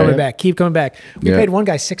 keep coming back. We paid one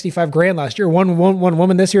guy $65,000 last year. One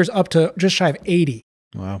woman this year's up to just shy of 80.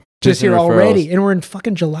 Wow. Just here already, and we're in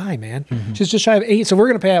fucking July, man. Mm-hmm. She's just shy of 8. So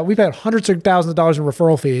we're gonna we paid out hundreds of thousands of dollars in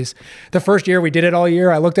referral fees. The first year we did it all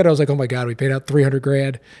year, I looked at it, I was like, oh my God, we paid out $300,000.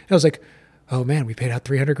 And I was like, oh man, we paid out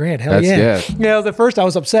 $300,000. Hell yeah. Yeah. The first I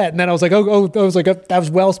was upset, and then I was like, I was like,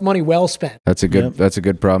 that was money well spent. That's a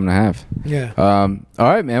good problem to have. Yeah. All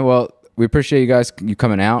right, man. Well, we appreciate you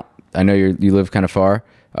coming out. I know you live kind of far.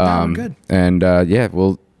 Good. And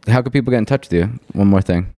how can people get in touch with you? One more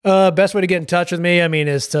thing. Best way to get in touch with me,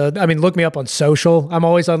 is look me up on social. I'm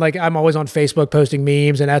always on Facebook posting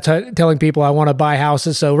memes and telling people I want to buy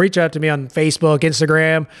houses. So reach out to me on Facebook,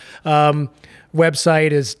 Instagram.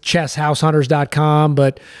 Website is chesshousehunters.com.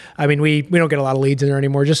 But I mean, we don't get a lot of leads in there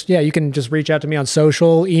anymore. You can just reach out to me on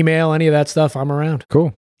social, email, any of that stuff. I'm around.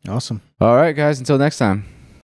 Cool. Awesome. All right, guys. Until next time.